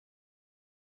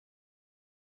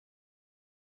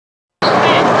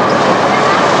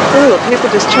Oh, people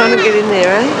just trying to get in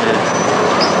there, eh?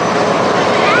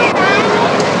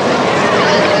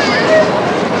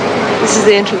 This is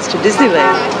the entrance to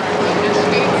Disneyland.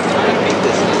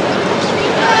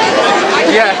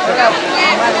 Yeah.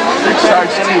 They charge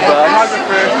 $2. $2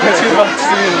 to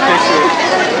do the picture.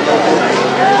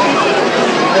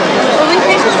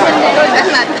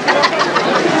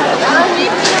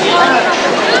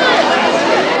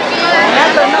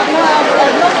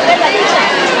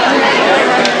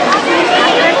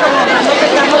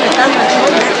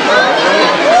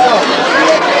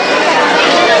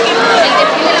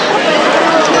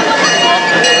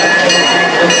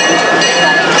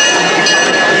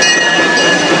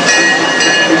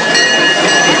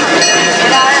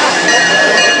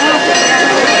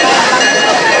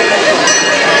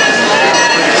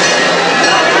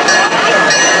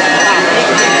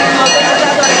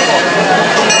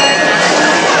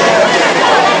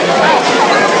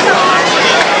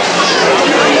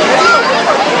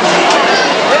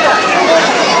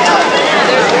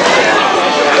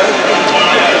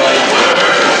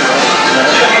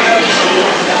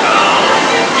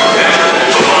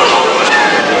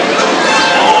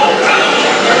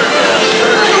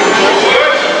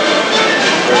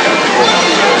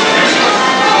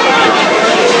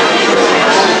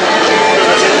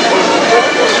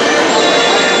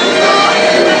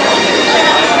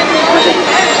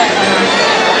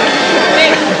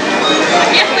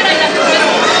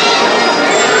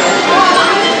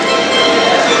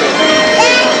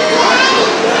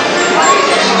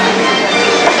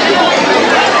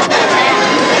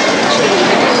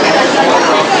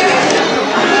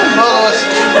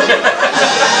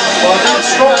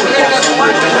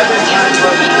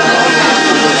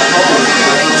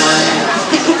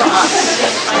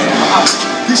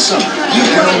 This summer, you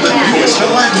can own the newest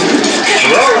Aladdin.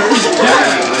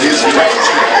 His great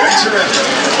surrender.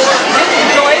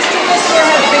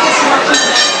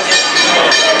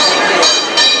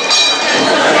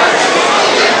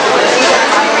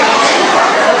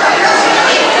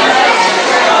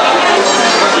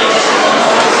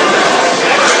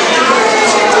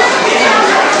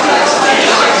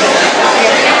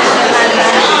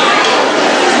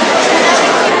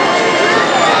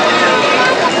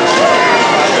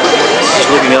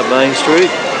 Looking up Main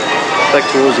Street, back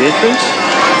towards the entrance.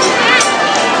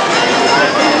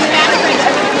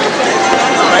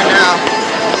 Right now.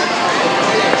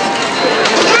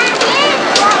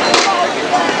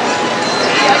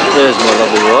 There's my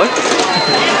lovely wife.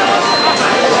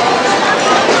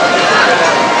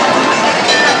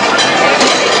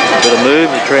 Gotta move,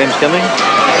 the tram's coming.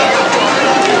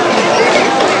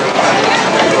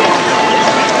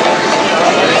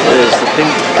 There's the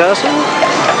Pink Castle.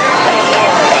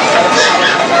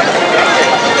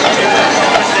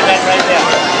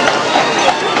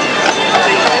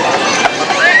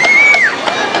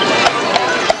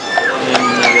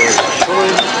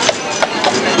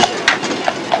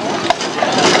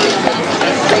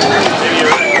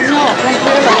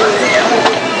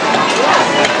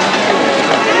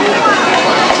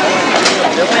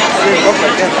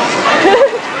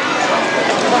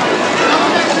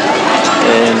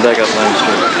 And back up Main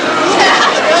Street.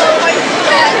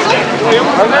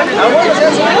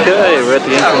 Okay, we're at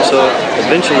the entrance of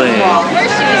Adventureland.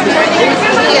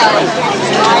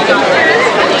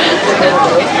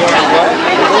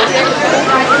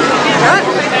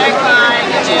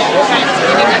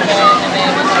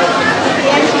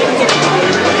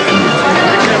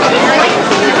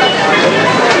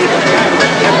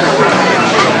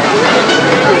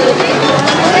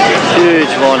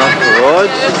 Huge line up for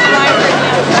rides.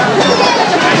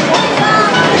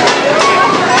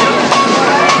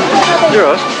 You're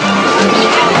right.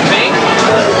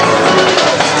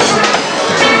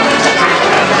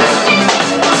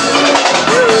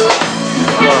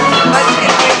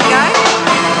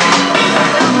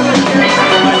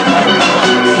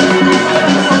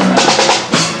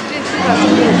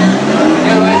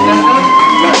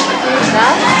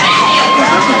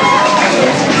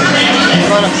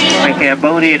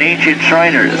 Cambodian ancient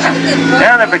Shriners.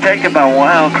 Now they're protected by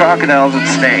wild crocodiles and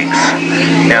snakes.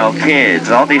 Now kids,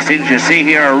 all these things you see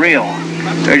here are real.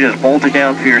 They're just bolted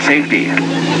down for your safety.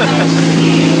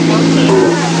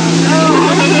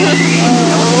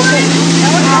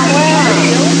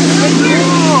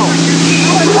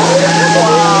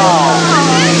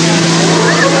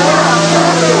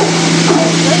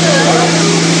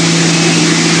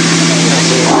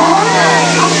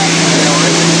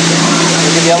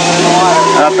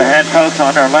 Up ahead, folks,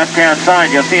 on our left-hand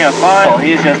side, you'll see a file.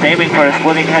 He's just aiming for a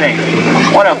splitting headache.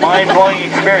 What a mind-blowing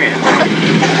experience.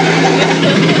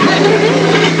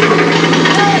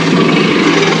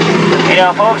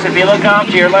 Yeah, folks, if you look off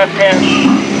to your left hand.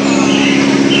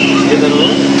 Get that a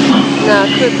little? No,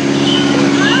 I could.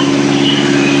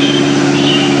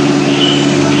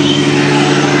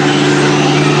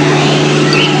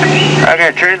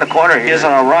 Okay, turning the corner, he is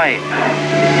on the right.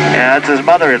 Yeah, that's his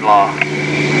mother-in-law.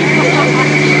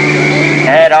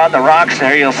 And on the rocks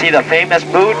there, you'll see the famous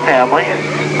Boone family.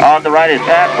 On the right is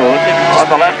Pat Boone. On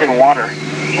the left in water.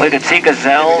 We can see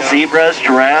gazelles, zebras,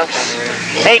 giraffes.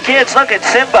 Hey kids, look at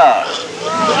Simba.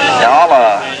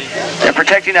 They're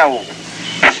protecting that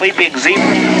sleeping zebra.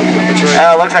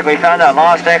 Looks like we found that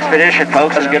lost expedition,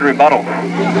 folks. That's a good rebuttal.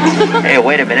 Hey,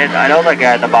 wait a minute. I know that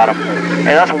guy at the bottom.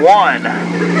 Hey, that's one.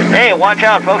 Hey, watch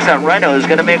out, folks. That rhino is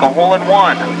going to make a hole in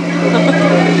one.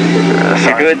 So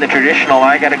you're doing the traditional,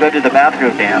 I got to go to the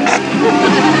bathroom dance.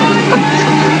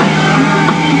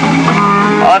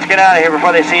 Well, let's get out of here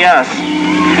before they see us.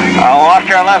 Off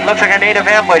to our left, looks like a native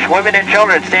ambush. Women and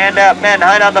children, stand up. Men,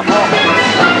 hide on the floor.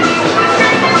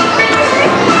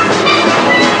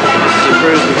 The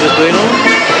cruise we've just been on?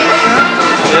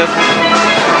 Yep.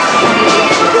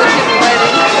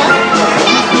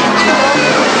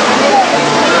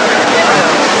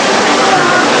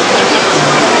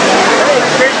 Hey,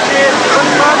 Christian,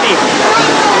 what's mommy?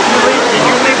 Did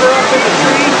you leave her up in the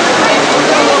tree?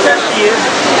 There she is.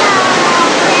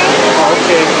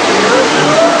 Okay.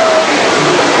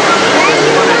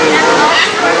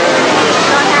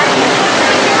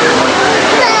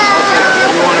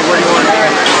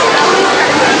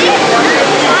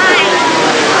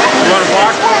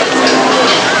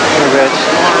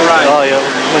 Oh yeah,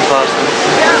 went past them.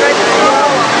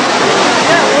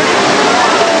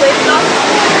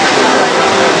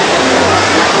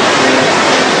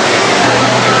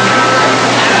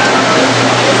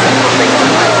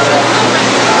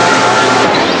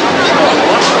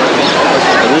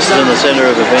 This is in the center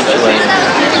of Adventureland.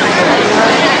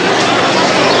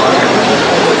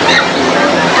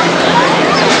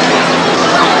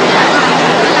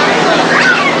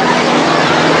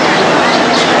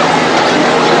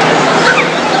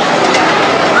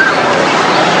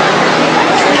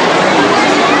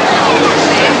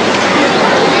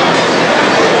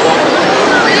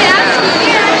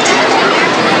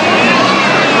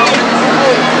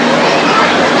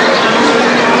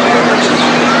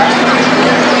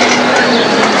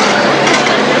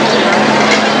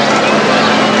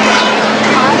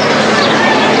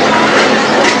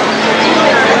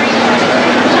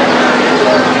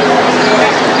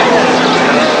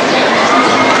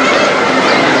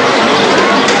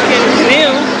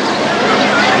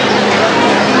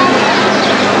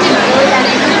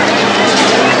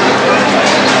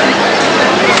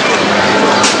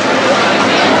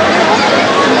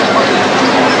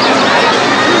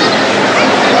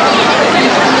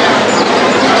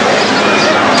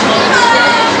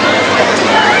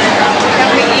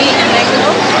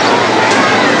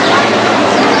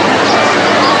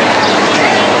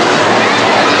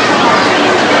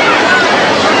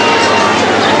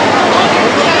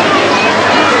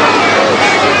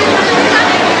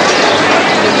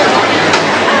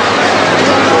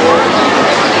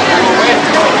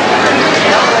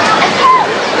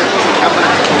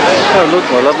 Oh look,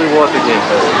 my lovely wife again.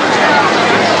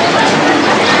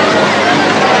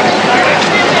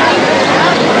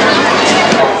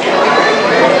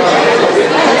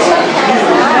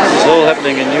 It's all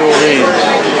happening in New Orleans.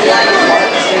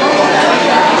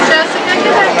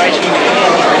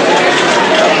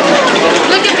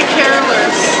 Look at the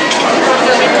carolers.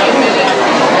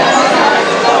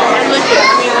 Look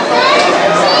at me.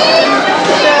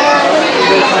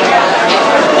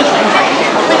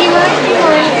 What do you want?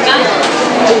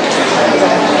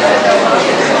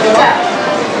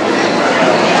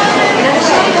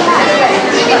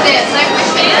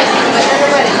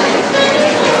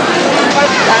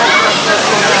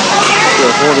 The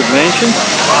haunted mansion.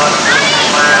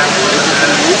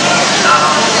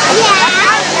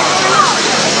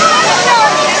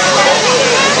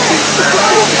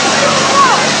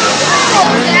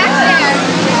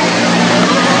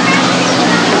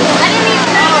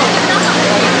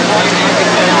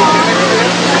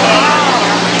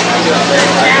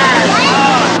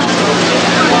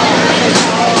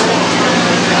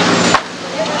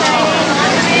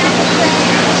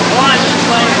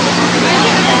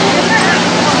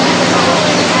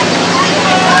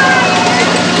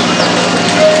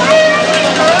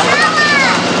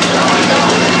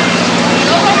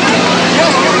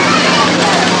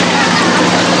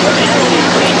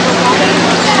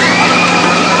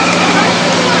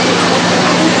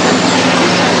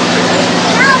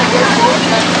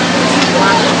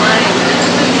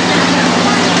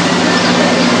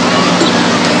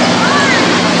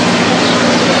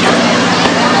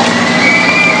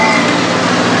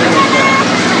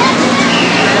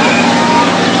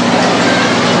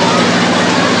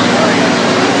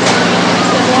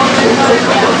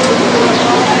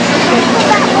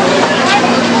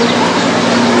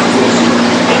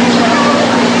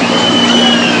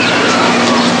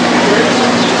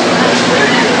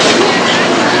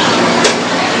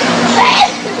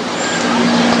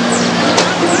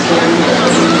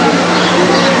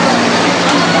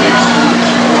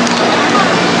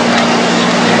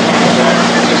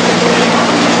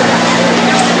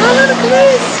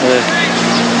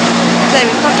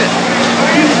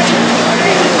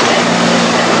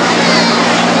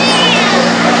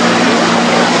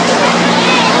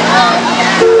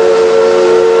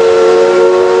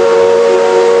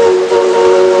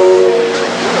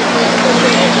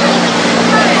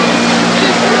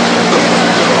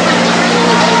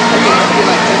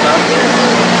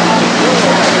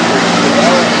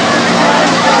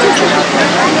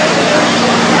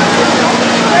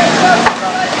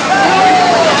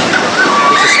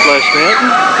 Splash Mountain.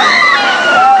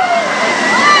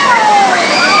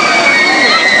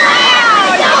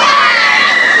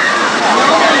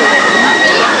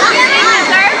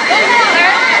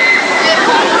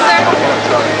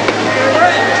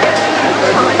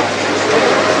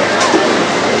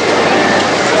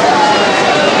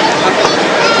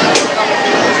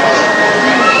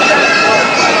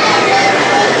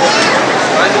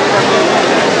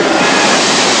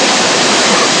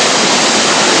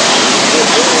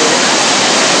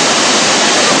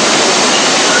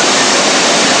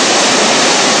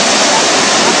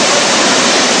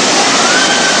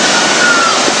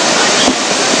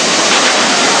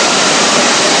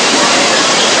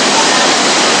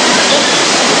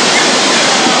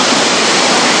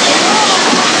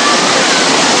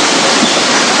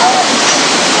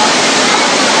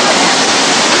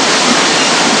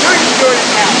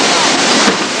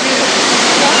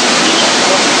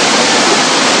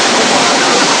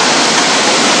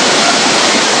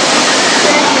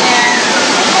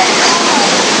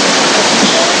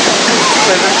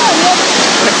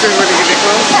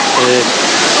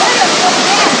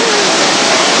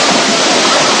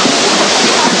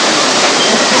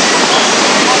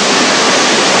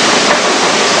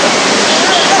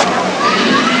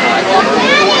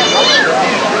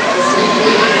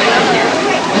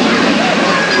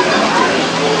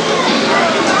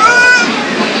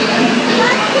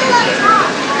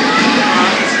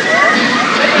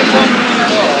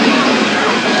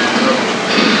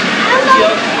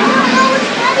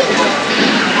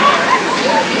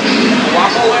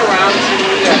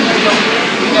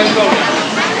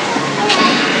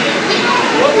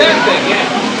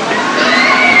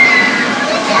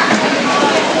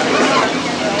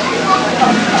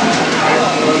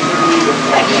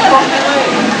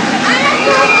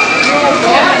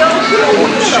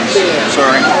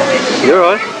 Sorry. You're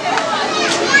all right.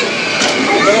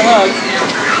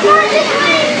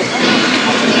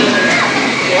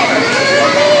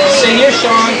 See you,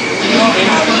 Sean.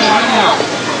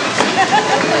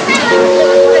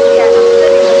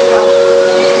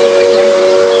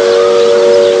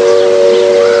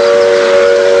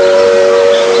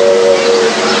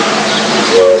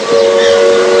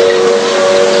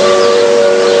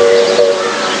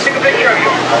 Take a picture of you.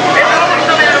 Hey, there's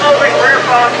some animals like rare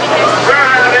fox, rare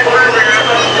rabbit, rare bear.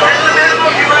 There's some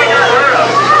animals you might not heard of,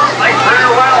 like rare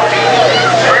wallabies,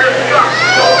 rare skunk,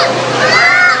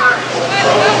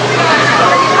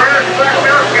 rare black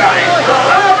bear guys.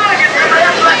 Oh, look, it's a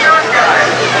rare black bear guy.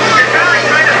 It's kind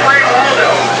of like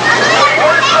Waldo. So you go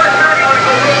to the black bear, you want to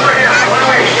go look for him. Everyone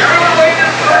wait to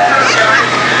the black bear guy.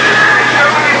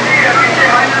 Everyone you see him, you say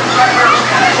hi to the black bear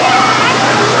guy.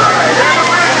 All right, there's a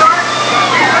rare guy.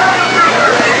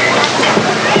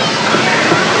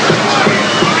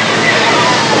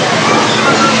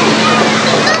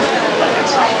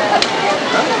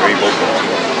 Very local.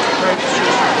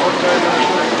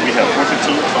 We have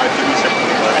 4:15, 5:30,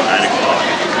 7:45, and 9 o'clock.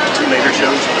 2 later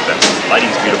shows are the best.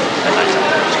 Lighting's beautiful at night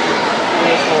time.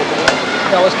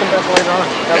 Yeah, let's come back later on.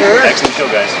 Excellent show,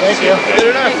 guys. Thank you.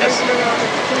 Yes.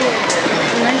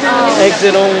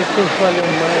 Exit only.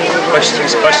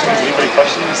 Questions? Anybody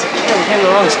questions? Yeah, we came the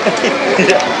wrong side.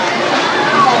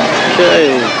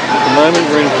 Okay, at the moment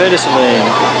we're in Pedersenland.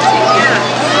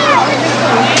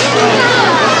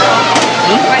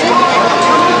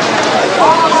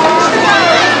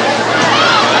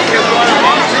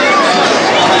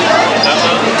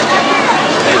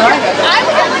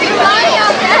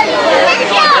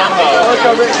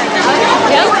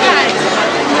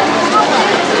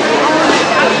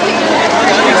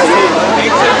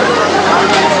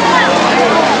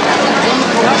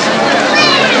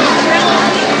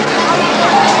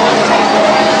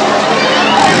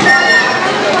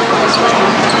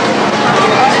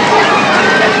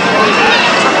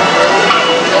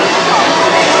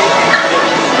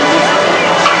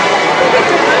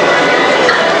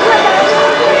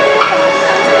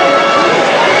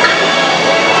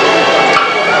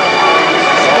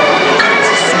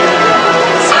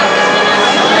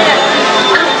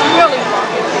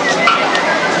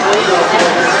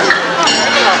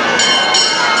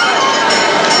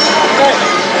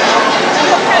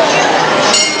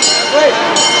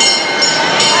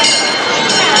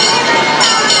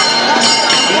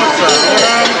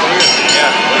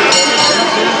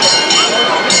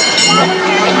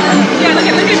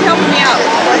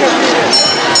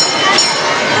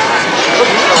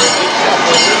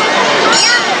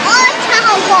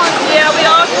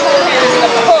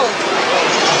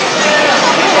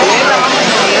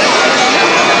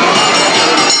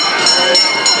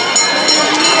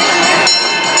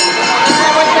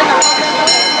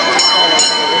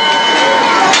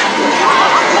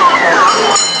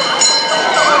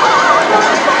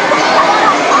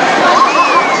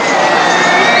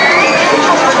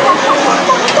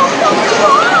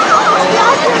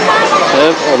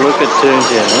 Have a look at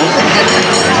Toontown,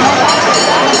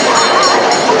 huh?